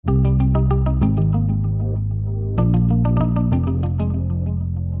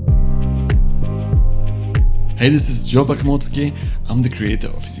Hey, this is Joe Bakhmutsky. I'm the creator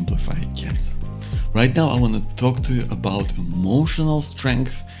of Simplify Cancer. Right now, I want to talk to you about emotional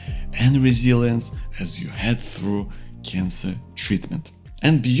strength and resilience as you head through cancer treatment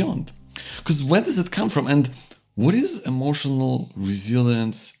and beyond. Because where does it come from, and what is emotional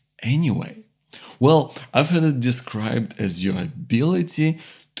resilience anyway? Well, I've heard it described as your ability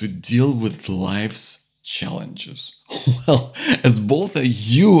to deal with life's challenges. Well, as both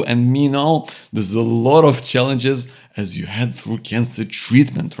you and me know, there's a lot of challenges as you head through cancer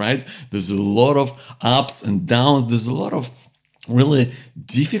treatment, right? There's a lot of ups and downs. There's a lot of really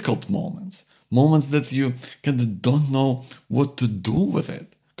difficult moments that you kind of don't know what to do with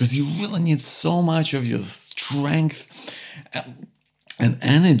it, because you really need so much of your strength and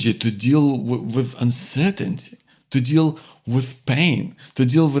energy to deal with uncertainty, to deal with pain, to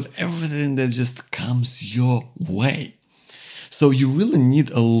deal with everything that just comes your way. So you really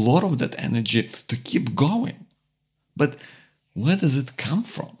need a lot of that energy to keep going. But where does it come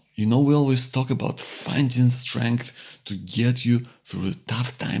from? You know, we always talk about finding strength to get you through the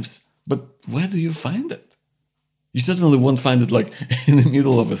tough times. But where do you find it? You certainly won't find it like in the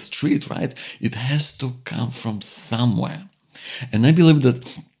middle of a street, right? It has to come from somewhere. And I believe that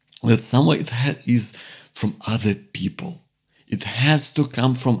somewhere it is from other people. It has to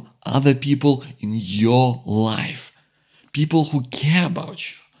come from other people in your life. People who care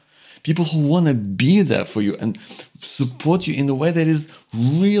about you. People who want to be there for you and support you in a way that is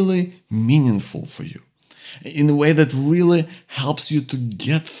really meaningful for you. In a way that really helps you to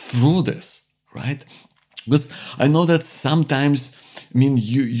get through this, right? Because I know that sometimes,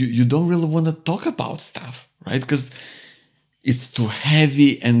 you don't really want to talk about stuff, right? Because it's too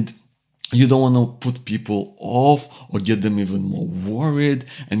heavy and you don't want to put people off or get them even more worried,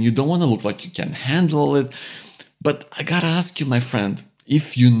 and you don't want to look like you can handle it. But I gotta ask you, my friend,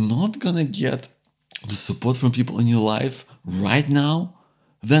 if you're not gonna get the support from people in your life right now,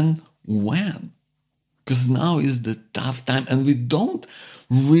 then when? Because now is the tough time and we don't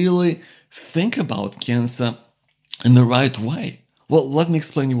really think about cancer in the right way. Well, let me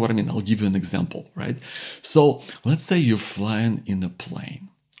explain you what I mean. I'll give you an example, right? So let's say you're flying in a plane,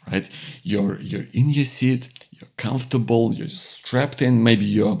 right? You're in your seat, you're comfortable, you're strapped in, maybe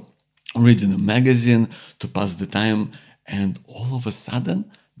you're reading a magazine to pass the time, and all of a sudden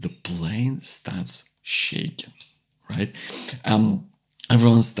the plane starts shaking, right?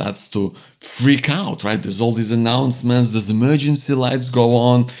 Everyone starts to freak out, right? There's all these announcements, there's emergency lights go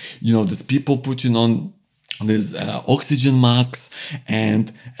on, there's people putting on these oxygen masks,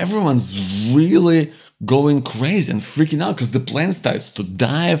 and everyone's really going crazy and freaking out because the plane starts to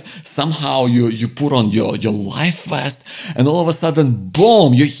dive. Somehow you put on your life vest, and all of a sudden,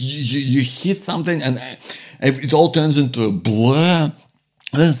 boom, you hit something, and it all turns into a blur.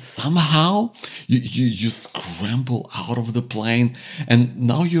 And then somehow you scramble out of the plane, and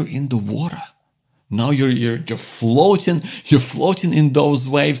now you're in the water. Now you're floating. You're floating in those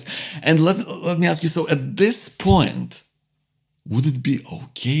waves. And let me ask you. So at this point, would it be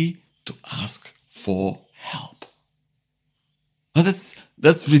okay to ask for help? Now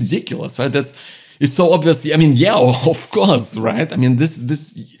that's ridiculous, right? It's so obvious. Yeah, of course, right?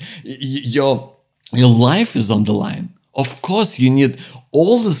 This your life is on the line. Of course, you need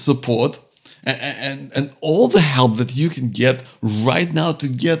all the support and all the help that you can get right now to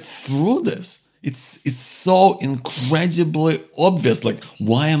get through this. It's so incredibly obvious. Like,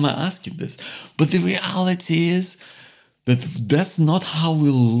 why am I asking this? But the reality is that that's not how we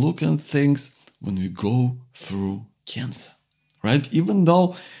look at things when we go through cancer, right? Even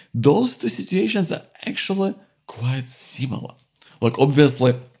though those two situations are actually quite similar. Like,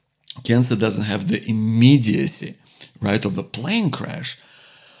 obviously, cancer doesn't have the immediacy, right, of a plane crash.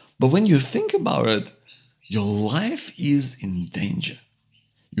 But when you think about it, your life is in danger.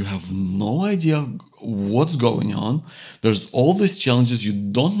 You have no idea what's going on. There's all these challenges. You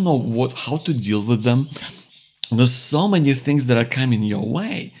don't know how to deal with them. There's so many things that are coming your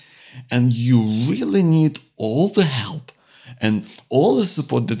way. And you really need all the help and all the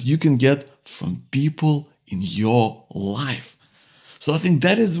support that you can get from people in your life. So I think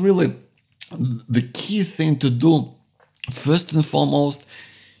that is really the key thing to do. First and foremost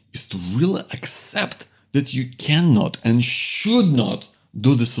is to really accept that you cannot and should not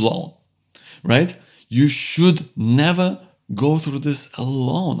do this alone, right? You should never go through this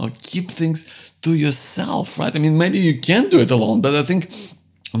alone or keep things to yourself, right? Maybe you can do it alone, but I think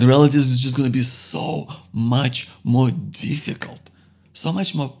the reality is it's just going to be so much more difficult, so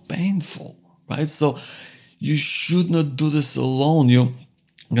much more painful, right? So you should not do this alone. You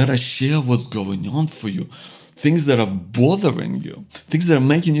gotta share what's going on for you things that are bothering you, things that are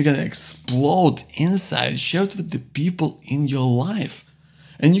making you gonna explode inside, share it with the people in your life.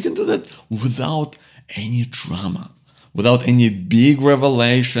 And you can do that without any drama, without any big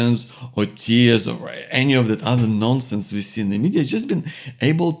revelations or tears or any of that other nonsense we see in the media. Just being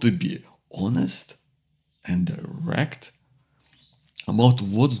able to be honest and direct about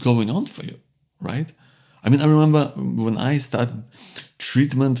what's going on for you, right? I mean, I remember when I started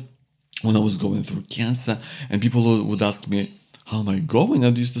treatment, when I was going through cancer, and people would ask me, how am I going? I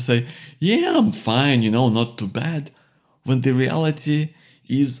used to say, yeah, I'm fine, not too bad. When the reality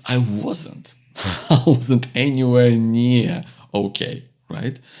is I wasn't. I wasn't anywhere near okay,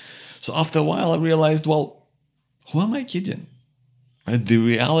 right? So after a while, I realized, well, who am I kidding? Right? The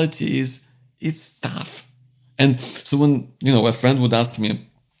reality is it's tough. And so when, a friend would ask me,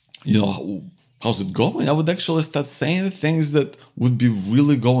 how's it going? I would actually start saying things that would be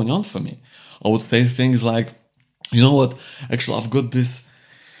really going on for me. I would say things like, you know what? Actually, I've got this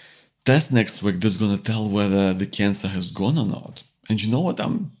test next week that's going to tell whether the cancer has gone or not. And you know what?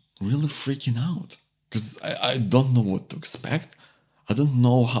 I'm really freaking out because I don't know what to expect. I don't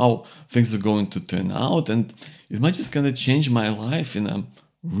know how things are going to turn out. And it might just kind of change my life in a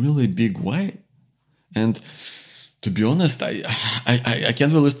really big way. And to be honest, I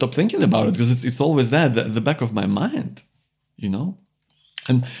can't really stop thinking about it because it's always there at the back of my mind,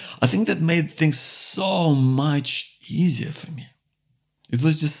 And I think that made things so much easier for me. It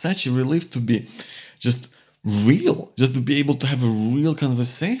was just such a relief to be just real, just to be able to have a real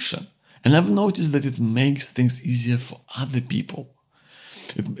conversation. And I've noticed that it makes things easier for other people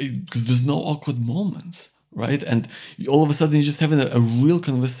because there's no awkward moments, right? And all of a sudden you're just having a real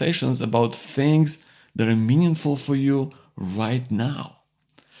conversations about things that are meaningful for you right now.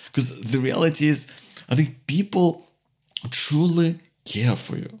 Because the reality is, I think people truly care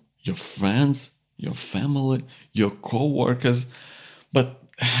for you, your friends, your family, your co-workers. But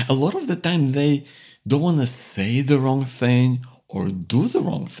a lot of the time they don't want to say the wrong thing or do the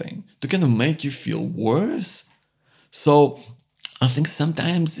wrong thing to kind of make you feel worse. So I think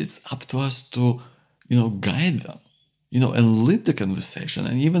sometimes it's up to us to, guide them, and lead the conversation.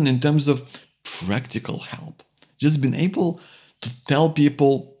 And even in terms of practical help, just being able to tell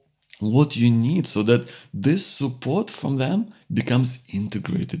people what you need so that this support from them becomes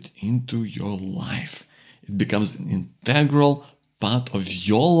integrated into your life. It becomes an integral part of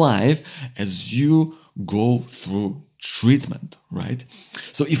your life as you go through treatment, right?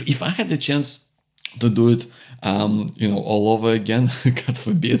 So if I had the chance to do it, all over again, God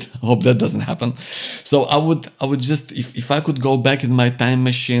forbid, I hope that doesn't happen. So I would just, if I could go back in my time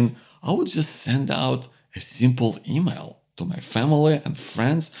machine, I would just send out a simple email to my family and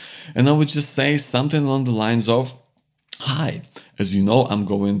friends, and I would just say something along the lines of, hi, as you know, I'm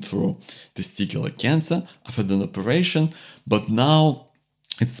going through testicular cancer. I've had an operation, but now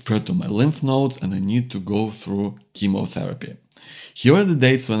it's spread to my lymph nodes and I need to go through chemotherapy. Here are the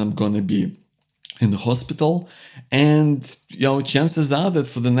dates when I'm going to be in the hospital, and chances are that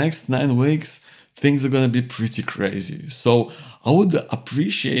for the next 9 weeks, things are going to be pretty crazy. So I would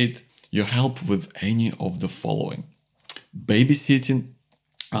appreciate your help with any of the following: babysitting,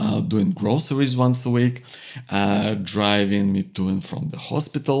 doing groceries once a week, driving me to and from the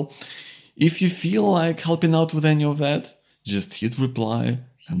hospital. If you feel like helping out with any of that, just hit reply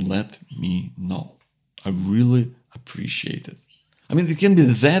and let me know. I really appreciate it. I mean, it can be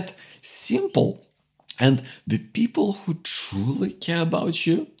that simple. And the people who truly care about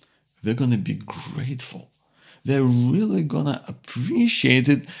you, they're going to be grateful. They're really going to appreciate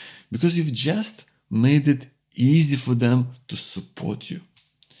it because you've just made it easy for them to support you.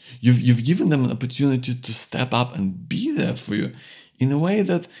 You've given them an opportunity to step up and be there for you in a way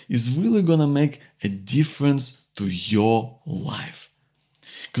that is really going to make a difference to your life.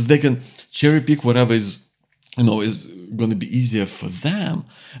 Because they can cherry pick whatever is going to be easier for them.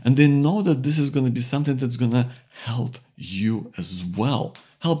 And they know that this is going to be something that's going to help you as well.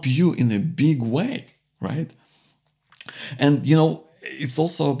 Help you in a big way, right? And, it's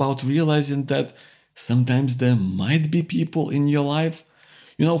also about realizing that sometimes there might be people in your life,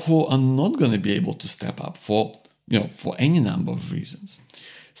 who are not going to be able to step up for any number of reasons.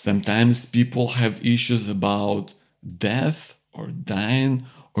 Sometimes people have issues about death or dying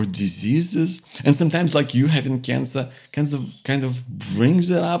or diseases. And sometimes like you having cancer kind of brings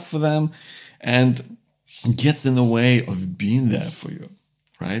it up for them and gets in the way of being there for you,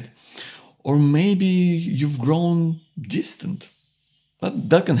 right? Or maybe you've grown distant, but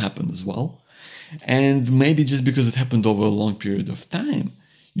that can happen as well. And maybe just because it happened over a long period of time,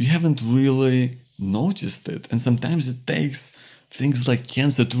 you haven't really noticed it. And sometimes it takes things like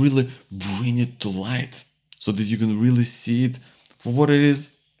cancer to really bring it to light so that you can really see it for what it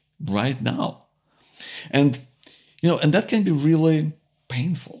is right now. And, and that can be really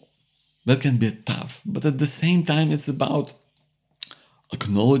painful. That can be tough. But at the same time, it's about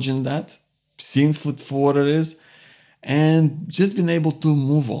acknowledging that, seeing it for what it is, and just being able to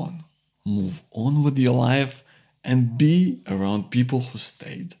move on with your life and be around people who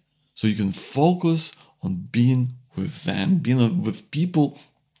stayed. So you can focus on being with them, being with people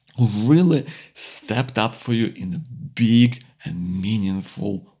who really stepped up for you in a big and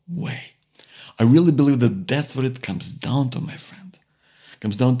meaningful way. I really believe that that's what it comes down to, my friend. It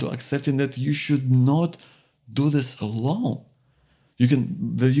comes down to accepting that you should not do this alone. You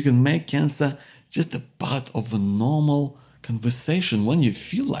can make cancer just a part of a normal conversation when you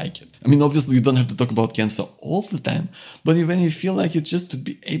feel like it. I mean, obviously, you don't have to talk about cancer all the time, but when you feel like it, just to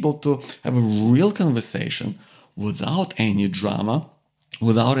be able to have a real conversation without any drama,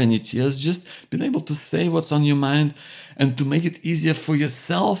 without any tears, just being able to say what's on your mind and to make it easier for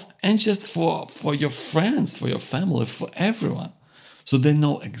yourself and just for your friends, for your family, for everyone, so they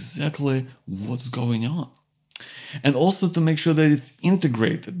know exactly what's going on. And also to make sure that it's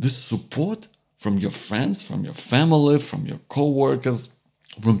integrated, this support from your friends, from your family, from your co-workers,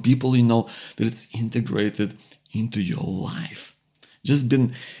 from people you know, that it's integrated into your life. Just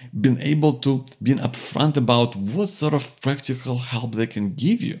been able to be upfront about what sort of practical help they can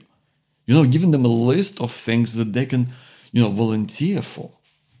give you. Giving them a list of things that they can, volunteer for.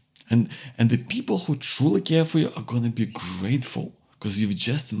 And the people who truly care for you are going to be grateful because you've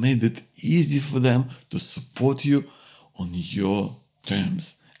just made it easy for them to support you on your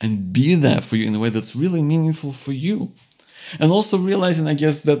terms and be there for you in a way that's really meaningful for you. And also realizing, I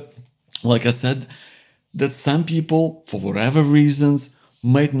guess, that, like I said, that some people, for whatever reasons,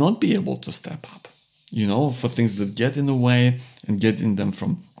 might not be able to step up, for things that get in the way and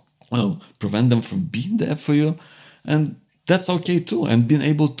prevent them from being there for you. And that's okay too. And being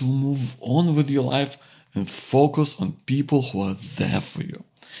able to move on with your life and focus on people who are there for you.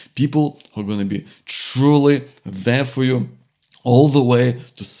 People who are going to be truly there for you all the way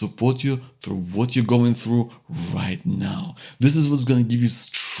to support you through what you're going through right now. This is what's going to give you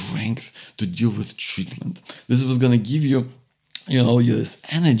strength to deal with treatment. This is what's going to give you, this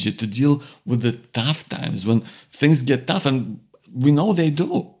energy to deal with the tough times when things get tough, and we know they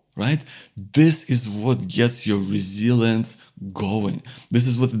do, right? This is what gets your resilience going. This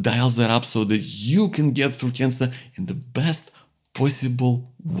is what dials that up so that you can get through cancer in the best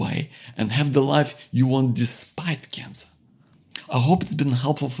possible way and have the life you want despite cancer. I hope it's been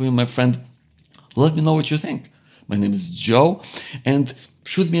helpful for you, my friend. Let me know what you think. My name is Joe, and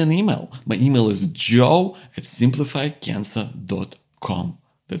shoot me an email. My email is joe@simplifycancer.com.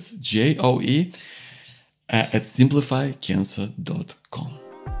 That's JOE at simplifycancer.com.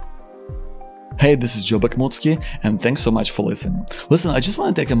 Hey, this is Joe Bakhmutsky, and thanks so much for listening. Listen, I just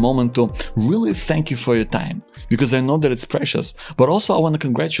want to take a moment to really thank you for your time, because I know that it's precious, but also I want to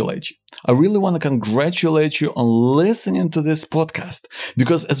congratulate you. I really want to congratulate you on listening to this podcast,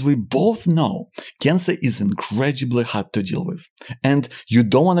 because as we both know, cancer is incredibly hard to deal with, and you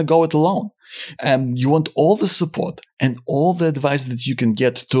don't want to go it alone. You want all the support and all the advice that you can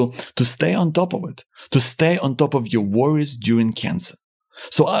get to stay on top of it, to stay on top of your worries during cancer.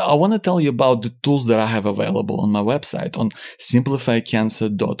 So I want to tell you about the tools that I have available on my website on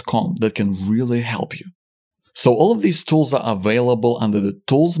simplifycancer.com that can really help you. So all of these tools are available under the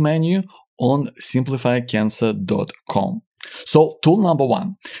tools menu on simplifycancer.com. So tool number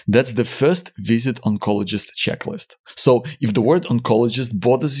 1, that's the first visit oncologist checklist. So if the word oncologist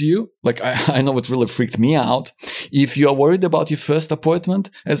bothers you, like I know it really freaked me out, if you are worried about your first appointment,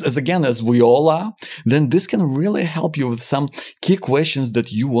 as we all are, then this can really help you with some key questions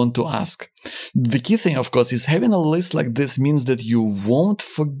that you want to ask. The key thing, of course, is having a list like this means that you won't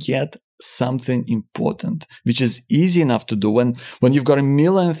forget something important, which is easy enough to do when you've got a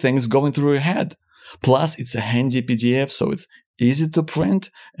million things going through your head. Plus, it's a handy PDF, so it's easy to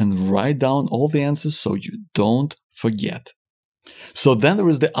print and write down all the answers so you don't forget. So then there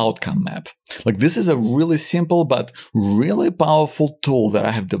is the outcome map. Like, this is a really simple but really powerful tool that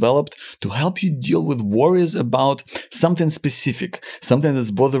I have developed to help you deal with worries about something specific, something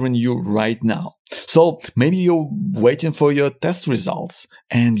that's bothering you right now. So maybe you're waiting for your test results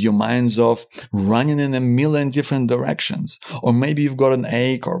and your mind's off running in a million different directions. Or maybe you've got an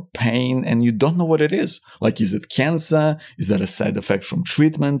ache or pain and you don't know what it is. Like, is it cancer? Is that a side effect from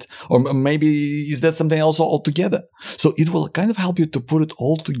treatment? Or maybe is that something else altogether? So it will kind of help you to put it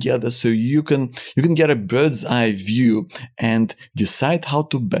all together so you can get a bird's eye view and decide how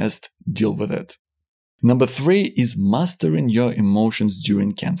to best deal with it. Number 3 is mastering your emotions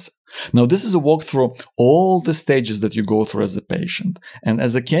during cancer. Now, this is a walk through all the stages that you go through as a patient and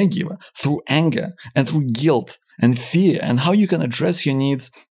as a caregiver, through anger and through guilt and fear, and how you can address your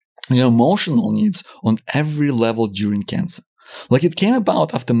needs, your emotional needs, on every level during cancer. Like, it came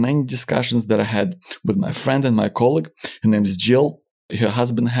about after many discussions that I had with my friend and my colleague. Her name is Jill. Her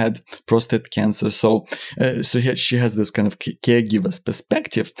husband had prostate cancer, so she has this kind of caregiver's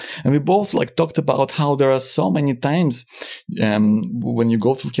perspective, and we both talked about how there are so many times when you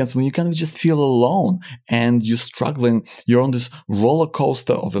go through cancer when you kind of just feel alone and you're struggling. You're on this roller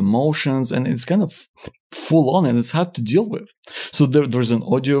coaster of emotions, and it's kind of full on and it's hard to deal with. So there's an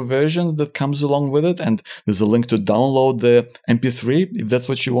audio version that comes along with it, and there's a link to download the MP3 if that's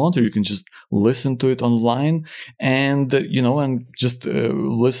what you want, or you can just listen to it online and just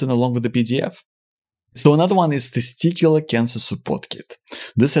listen along with the PDF. So another one is Testicular Cancer Support Kit.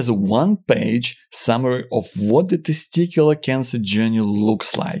 This has a one-page summary of what the testicular cancer journey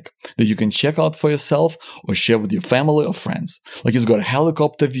looks like that you can check out for yourself or share with your family or friends. Like, it's got a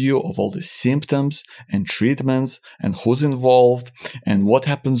helicopter view of all the symptoms and treatments and who's involved and what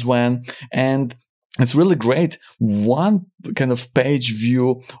happens when. And it's really great. One kind of page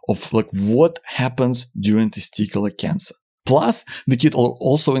view of what happens during testicular cancer. Plus, the kit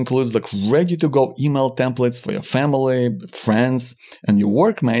also includes ready-to-go email templates for your family, friends, and your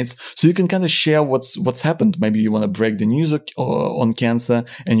workmates, so you can kind of share what's happened. Maybe you want to break the news on cancer,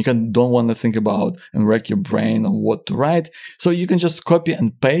 and you don't want to think about and rack your brain on what to write. So you can just copy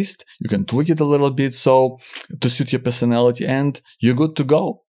and paste. You can tweak it a little bit to suit your personality, and you're good to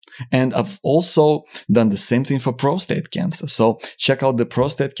go. And I've also done the same thing for prostate cancer. So check out the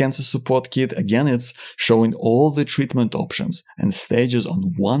Prostate Cancer Support Kit. Again, it's showing all the treatment options and stages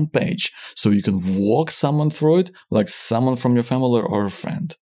on one page, so you can walk someone through it like someone from your family or a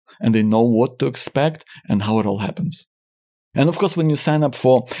friend. And they know what to expect and how it all happens. And of course, when you sign up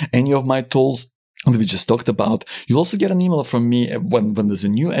for any of my tools that we just talked about, you'll also get an email from me when there's a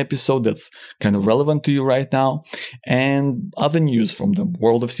new episode that's kind of relevant to you right now, and other news from the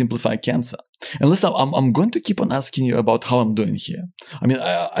world of Simplify Cancer. And listen, I'm going to keep on asking you about how I'm doing here. I mean,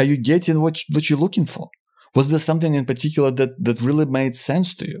 are you getting what you're looking for? Was there something in particular that really made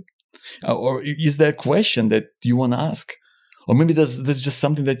sense to you? Or is there a question that you want to ask? Or maybe there's just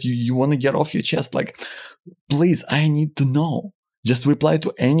something that you want to get off your chest, please, I need to know. Just reply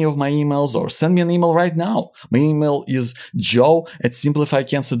to any of my emails or send me an email right now. My email is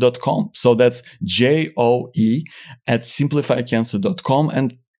joe@simplifycancer.com. So that's JOE@simplifycancer.com,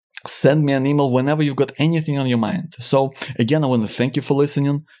 and send me an email whenever you've got anything on your mind. So again, I want to thank you for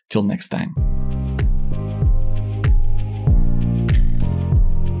listening. Till next time.